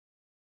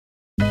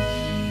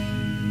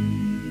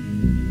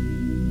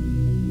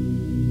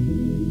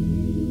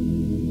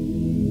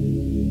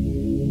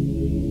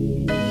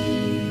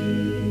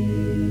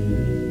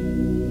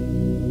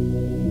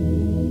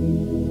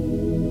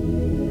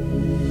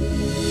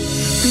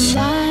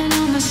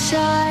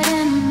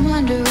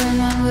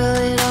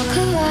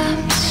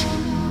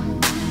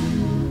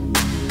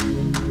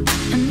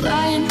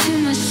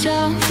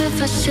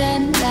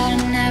said that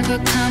I'm never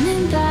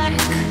coming back.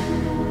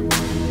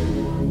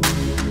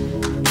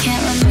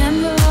 Can't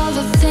remember all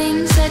the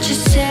things that you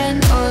said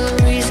or the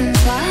reasons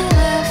why I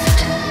left.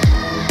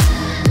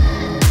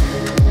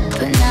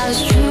 But now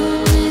this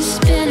room is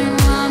spinning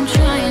while I'm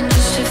trying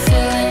just to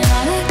fill in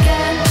all the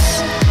gaps.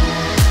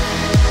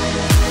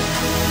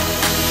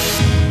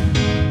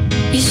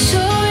 You're so